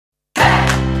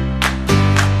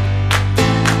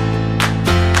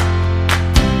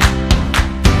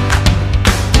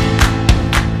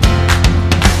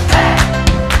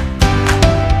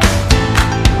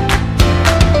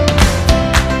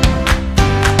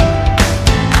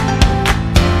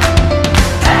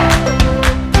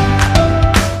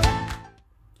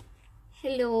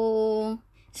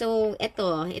So,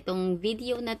 itong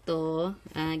video na to,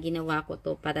 ginawa ko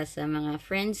to para sa mga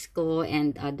friends ko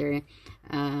and other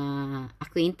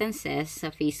acquaintances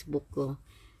sa Facebook ko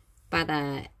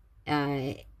para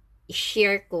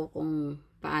i-share ko kung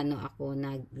paano ako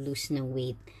nag-lose ng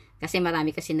weight. Kasi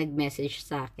marami kasi nag-message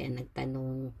sa akin,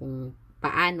 nagtanong kung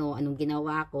paano, anong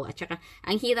ginawa ko. At saka,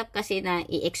 ang hirap kasi na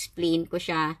i-explain ko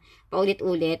siya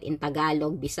paulit-ulit in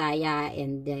Tagalog, Bisaya,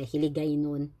 and Hiligay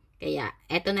nun. Kaya,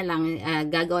 eto na lang,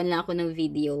 gagawin lang ako ng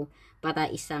video para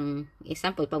isang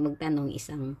example, pag magtanong,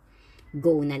 isang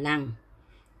go na lang.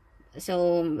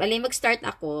 So, bali mag-start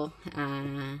ako,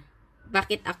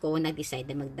 bakit ako nag-decide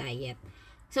na mag-diet.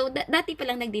 So, dati pa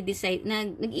lang nag-decide,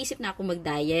 nag-iisip na ako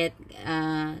mag-diet.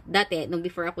 Dati, nung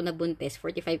before ako nabuntis,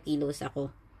 45 kilos ako.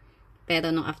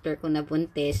 Pero nung after ko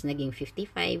nabuntis, naging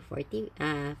 55, 40,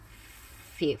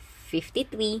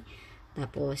 53,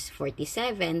 tapos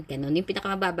 47, ganun. Yung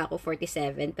pinakamababa ko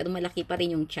 47, pero malaki pa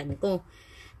rin yung tiyan ko.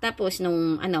 Tapos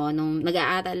nung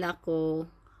nag-aaral ako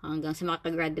hanggang sa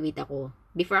makakagraduate ako,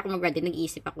 before ako mag-graduate,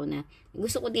 nag-iisip ako na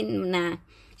gusto ko din na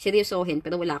seryosohin,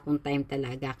 pero wala akong time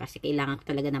talaga kasi kailangan ko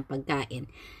talaga ng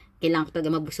pagkain. Kailangan ko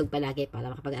talaga mabusog palagi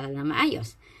para makapag-aral na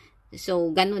maayos.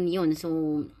 So, ganun yun.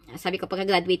 So, sabi ko,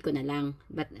 pagka-graduate ko na lang.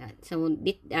 But,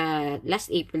 last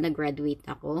April, nag-graduate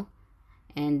ako.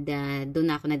 And,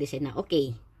 doon na ako na-decide na,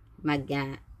 okay,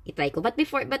 i-try ko. But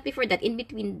before that, in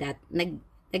between that,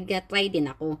 nag-try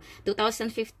din ako.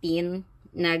 2015,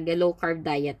 nag-low carb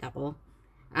diet ako.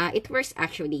 It works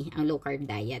actually, ang low carb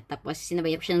diet. Tapos,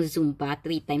 sinabay ko siya ng Zumba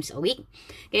 3 times a week.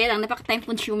 Kaya lang, napaka-time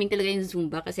consuming talaga yung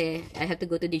Zumba kasi I have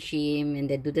to go to the gym and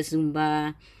then do the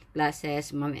Zumba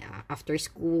classes, after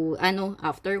school,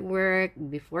 after work,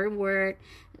 before work.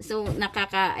 So,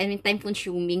 time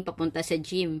consuming papunta sa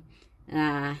gym.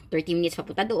 30 minutes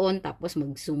papunta doon, tapos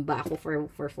mag-zumba ako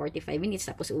for 45 minutes,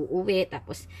 tapos uuwi,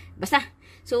 tapos, basta.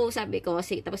 So, sabi ko,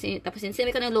 tapos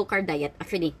sinabi ko ng low carb diet,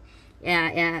 actually,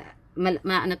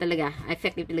 talaga,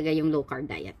 effective talaga yung low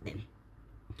carb diet din.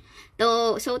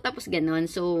 So, tapos ganun.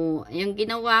 So, yung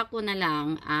ginawa ko na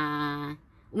lang,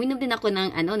 uminom din ako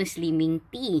ng slimming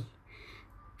tea.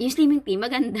 Yung slimming tea,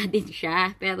 maganda din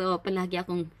siya. Pero palagi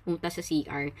akong pumunta sa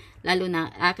CR. Lalo na,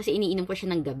 kasi iniinom ko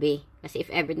siya ng gabi. Kasi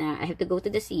if ever na I have to go to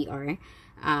the CR,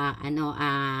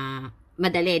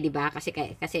 madali, di ba? Kasi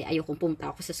ayokong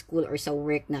pumunta ako sa school or sa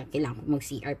work na kailangan ko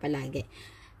mag-CR palagi.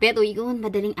 Pero yun,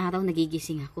 madaling araw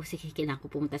nagigising ako. Sige, kailangan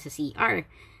ko pumunta sa CR.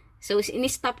 So,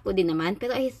 ini-stop ko din naman.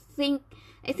 Pero I think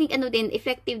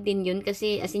effective din yun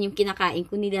kasi as in yung kinakain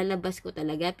ko, nilalabas ko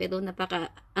talaga pero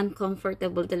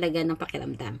napaka-uncomfortable talaga ng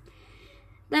pakiramdam.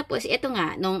 Tapos, ito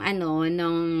nga, nung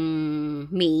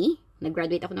May,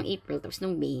 nag-graduate ako ng April, tapos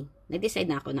nung May, nag-decide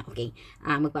na ako na, okay,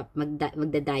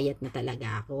 magda-diet na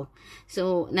talaga ako.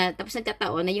 So, tapos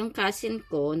nagkataon na yung cousin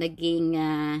ko, naging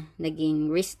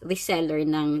reseller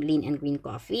ng lean and green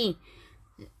coffee.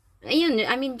 Ayun,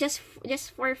 I mean, just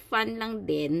for fun lang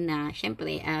din na,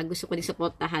 syempre, gusto ko din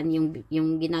supportahan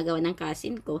yung ginagawa ng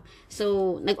cousin ko.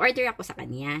 So, nag-order ako sa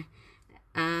kanya.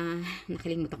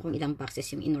 Nakalimutan kong ilang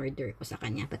boxes yung in-order ko sa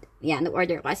kanya. But, yeah,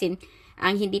 nag-order ko. As in,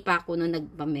 hindi pa ako nung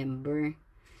nagpa-member.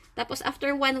 Tapos,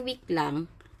 after 1 week lang,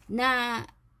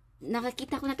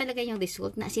 nakakita ko na talaga yung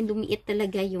result. Na, as in, lumiit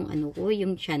talaga yung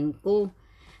yung tiyan ko.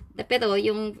 Pero,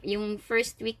 yung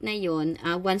first week na yun,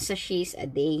 1 sachets a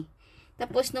day.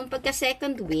 Tapos, nung pagka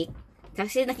second week,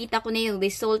 kasi nakita ko na yung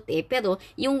result pero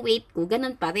yung weight ko,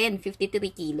 ganun pa rin, 53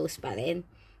 kilos pa rin.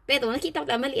 Pero, nakita ko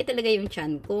na, maliit talaga yung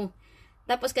tiyan ko.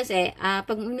 Tapos kasi,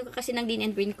 pag uminom ka kasi ng lean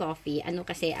and green coffee,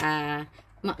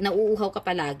 nauuhaw ka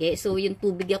palagi. So, yung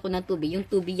tubig ako ng tubig, yung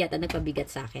tubig yata nagpabigat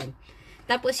sa akin.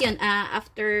 Tapos yun,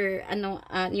 after,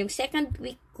 yung second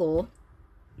week ko,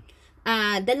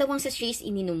 2 sachets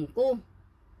ininom ko.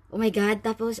 Oh my God,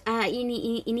 tapos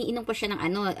iniinom ko siya ng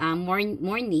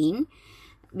morning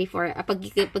before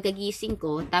pagkagising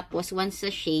ko, tapos 1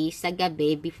 sachet sa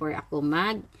gabi before ako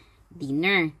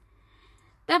mag-dinner.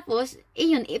 Tapos,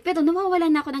 pero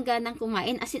nawawala na ako ng ganang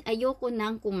kumain, as in ayoko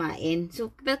nang kumain.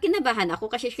 So, pero kinabahan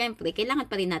ako kasi syempre kailangan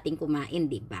pa rin nating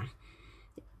kumain, 'di ba?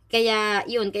 Kaya,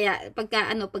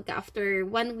 pagka after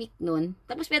 1 week nun,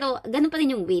 tapos pero, ganun pa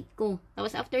rin yung weight ko.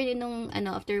 Tapos after 1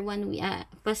 week,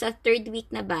 sa 3rd week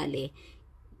na bale,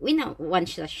 1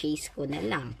 sachets ko na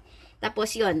lang.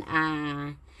 Tapos yun,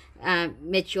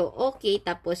 medyo okay,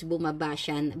 tapos bumaba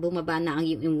na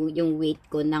yung weight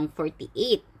ko ng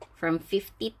 48. From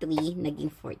 53,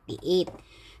 naging 48.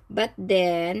 But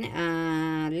then,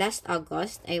 last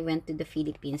August, I went to the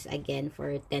Philippines again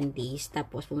for 10 days.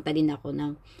 Tapos, pumunta din ako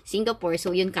ng Singapore.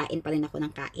 So, yun, kain pa rin ako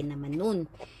ng kain naman nun.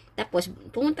 Tapos,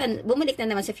 bumalik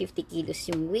na naman sa 50 kilos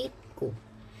yung weight ko.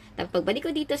 Tapos pagbalik ko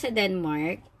dito sa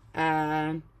Denmark,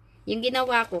 yung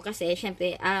ginawa ko kasi,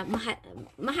 syempre,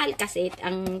 mahal kasi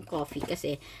ang coffee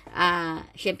kasi,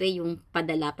 syempre yung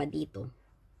padala pa dito.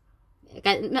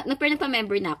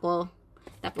 Nagpa-member na ako.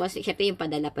 Tapos, syempre yung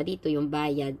padala pa dito, yung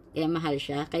bayad, kaya mahal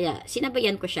siya. Kaya,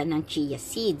 sinabayan ko siya ng chia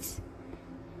seeds.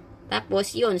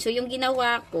 Tapos, yun. So, yung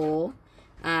ginawa ko,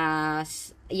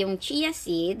 yung chia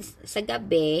seeds, sa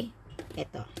gabi,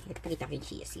 eto, ipakita ko yung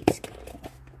chia seeds ko.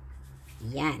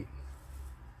 Yan.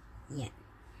 Yan.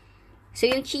 So,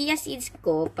 yung chia seeds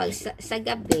ko, pag sa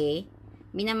gabi,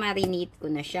 minamarinate ko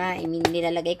na siya. I mean,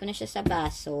 nilalagay ko na siya sa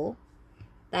baso.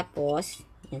 Tapos,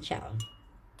 yan siya, oh.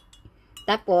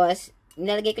 Tapos,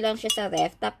 nilalagay ko lang siya sa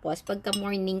ref. Tapos, pagka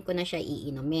morning ko na siya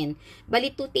iinumin.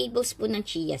 Bali, 2 tablespoon ng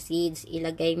chia seeds.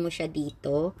 Ilagay mo siya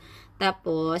dito.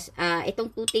 Tapos,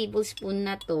 itong 2 tablespoon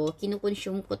na to,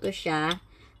 kinukonsume ko to siya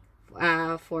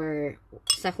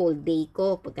sa whole day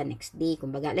ko. Pagka next day.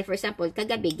 Kumbaga, like for example,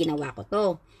 kagabi, ginawa ko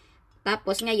to.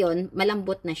 Tapos, ngayon,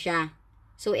 malambot na siya.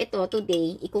 So, ito,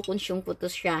 today, ikukonsume ko to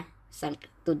siya sa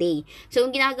today. So,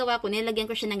 yung ginagawa ko, nilagyan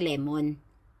ko siya ng lemon.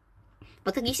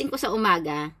 Pagkagising ko sa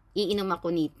umaga, iinom ako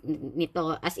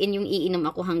nito. As in, yung iinom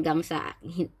ako hanggang sa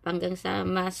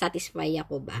ma-satisfy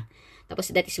ako ba. Tapos,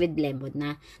 that is with lemon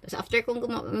na. Tapos, after kong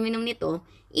uminom nito,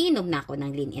 iinom na ako ng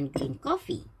lean and green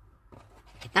coffee.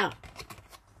 Ito.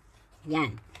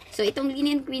 Yan. So, itong lean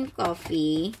and green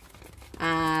coffee,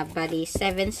 bali,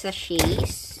 7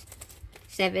 sachets.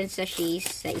 7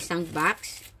 sachets sa isang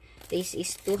box. This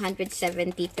is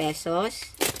 270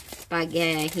 pesos. Pag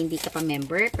hindi ka pa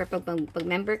member. Pero pag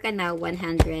member ka na,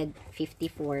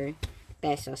 154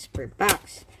 pesos per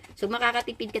box. So,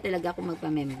 makakatipid ka talaga kung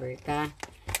magpa-member ka.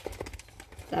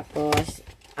 Tapos,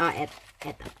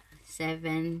 eto.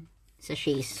 7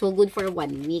 sachets. So, good for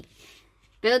 1 week.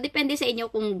 Pero, depende sa inyo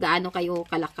kung gaano kayo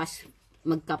kalakas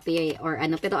magkape or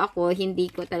ano. Pero ako, hindi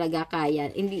ko talaga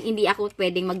kaya. Hindi ako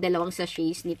pwedeng magdalawang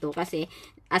sachets nito kasi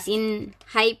as in,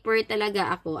 hyper talaga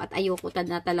ako at ayoko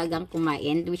na talagang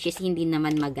kumain, which is hindi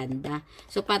naman maganda.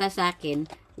 So, para sa akin,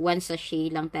 1 sachet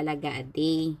lang talaga a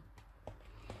day.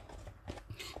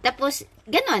 Tapos,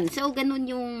 ganon. So, ganon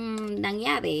yung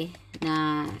nangyari.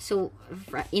 So,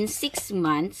 in 6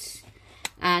 months,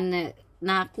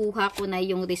 nakuha ko na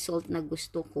yung result na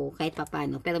gusto ko kahit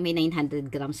papano. Pero may 900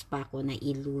 grams pa ako na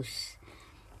i-lose.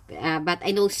 But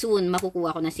I know soon,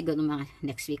 makukuha ko na siguro mga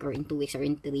next week or in 2 weeks or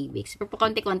in 3 weeks. Pero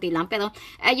konti-konti lang. Pero,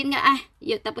 ayun nga,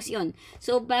 tapos yun.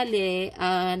 So, bale,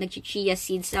 nag-chia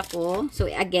seeds ako. So,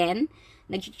 again,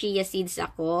 nag-chia seeds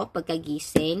ako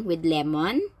pagkagising with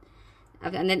lemon.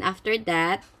 And then, after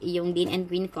that, yung lean and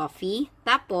green coffee.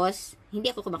 Tapos, hindi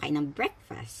ako kumakain ng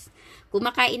breakfast.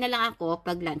 Kumakain na lang ako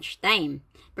pag lunchtime.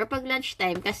 Pero pag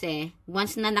lunchtime kasi,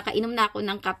 once na nakainom na ako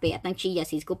ng kape at ng chia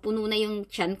seeds, puno na yung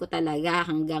tiyan ko talaga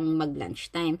hanggang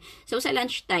mag-lunchtime. So, sa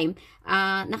lunchtime,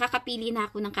 nakakapili na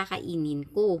ako ng kakainin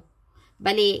ko.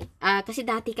 Bali, kasi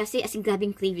dati kasi, as in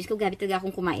grabing cravings ko, grabe talaga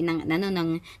akong kumain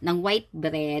ng white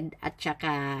bread at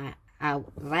saka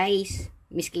rice.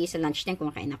 Miski sa lunchtime,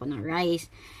 kumakain ako ng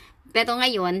rice. Pero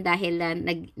ngayon, dahil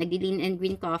nag-lean and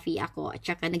green coffee ako at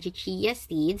saka nag-chia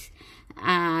seeds,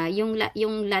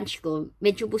 yung lunch ko,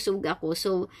 medyo busog ako.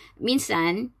 So,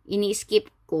 minsan, ini-skip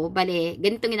ko. Bale,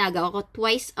 ganito ginagawa ko,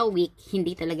 twice a week,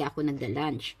 hindi talaga ako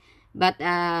nagda-lunch. But,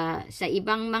 sa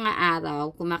ibang mga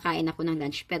araw, kumakain ako ng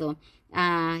lunch. Pero,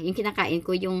 yung kinakain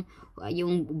ko, yung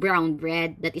brown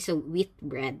bread, that is a wheat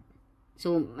bread.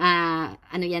 So,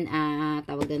 ano yan,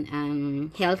 tawag doon,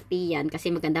 healthy yan kasi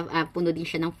maganda, puno din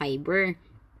siya ng fiber.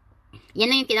 Yan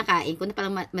lang yung kinakain ko na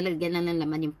parang malagyan lang ng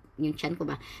laman yung tiyan ko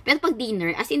ba. Pero pag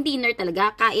dinner, as in dinner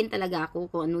talaga, kain talaga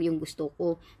ako kung ano yung gusto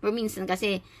ko. Pero minsan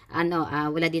kasi,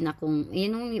 wala din akong,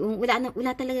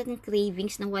 wala talaga yung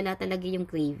cravings, wala talaga yung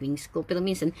cravings ko. Pero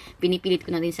minsan, pinipilit ko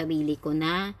na rin sarili ko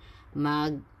na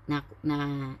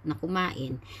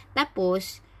kumain.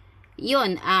 Tapos,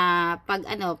 yun,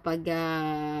 pag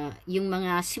yung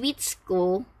mga sweets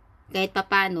ko, kahit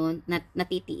papano,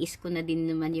 natitiis ko na din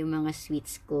naman yung mga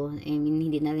sweets ko. I mean,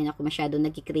 hindi na rin ako masyado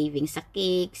nagki-craving sa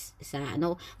cakes,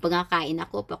 pagkakain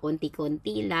ako, pa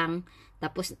konti-konti lang.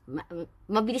 Tapos,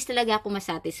 mabilis talaga ako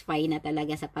masatisfy na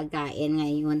talaga sa pagkain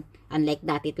ngayon. Unlike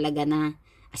dati talaga na,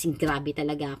 as in, grabe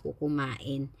talaga ako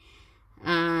kumain.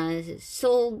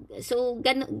 So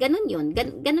ganun yun.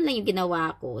 Ganun lang yung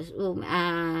ginawa ko. So,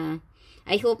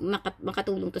 I hope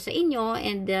makatulong to sa inyo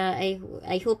and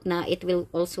I hope na it will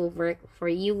also work for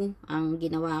you ang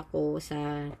ginawa ko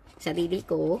sa sarili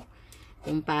ko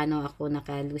kung paano ako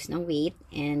naka-lose ng weight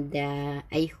and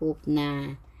I hope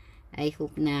na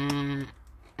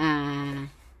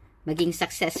maging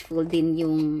successful din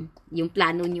yung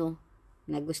plano nyo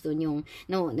na gusto nyo,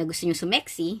 na gusto nyo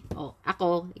sumeksi, o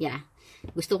ako, yeah,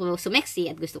 gusto ko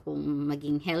sumeksi at gusto kong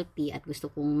maging healthy at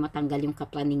gusto kong matanggal yung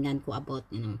kaplaningan ko about,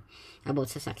 about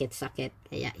sa sakit-sakit.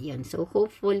 Kaya, yun. So,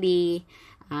 hopefully,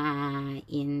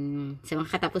 sa mga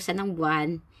katapusan ng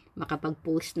buwan,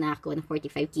 makapag-post na ako ng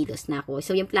 45 kilos na ako.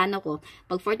 So, yung plano ko,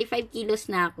 pag 45 kilos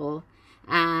na ako,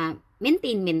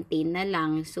 maintain na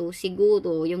lang. So,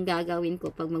 siguro, yung gagawin ko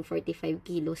pag mag 45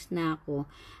 kilos na ako,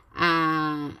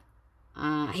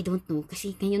 I don't know.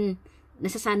 Kasi ngayon,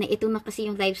 nasasanay, ito na kasi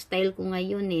yung lifestyle ko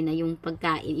ngayon na yung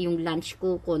pagkain, yung lunch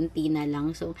ko, konti na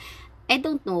lang. So, I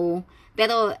don't know.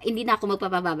 Pero, hindi na ako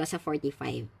magpapababa sa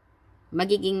 45.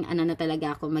 Magiging, na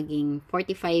talaga ako, maging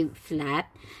 45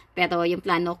 flat. Pero, yung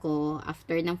plano ko,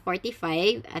 after ng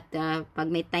 45, at pag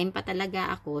may time pa talaga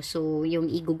ako, so, yung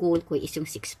i-goal ko is yung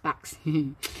 6 packs.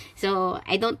 So,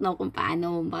 I don't know kung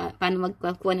paano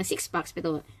magkuha ng 6 packs,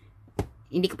 pero,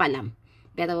 hindi ko pa alam.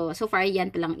 Pero, so far,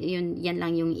 yan lang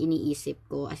yung iniisip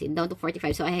ko. As in, down to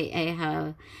 45. So, I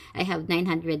have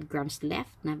 900 grams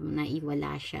left na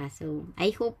iwala siya. So,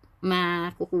 I hope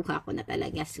makukuha ko na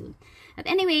talaga soon. But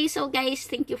anyway, so guys,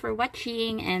 thank you for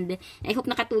watching and I hope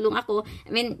nakatulong ako. I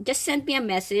mean, just send me a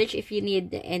message if you need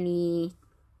any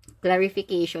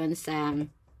clarification sa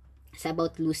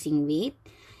about losing weight.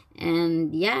 And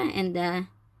yeah, and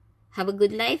have a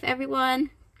good life,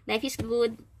 everyone. Life is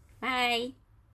good. Bye!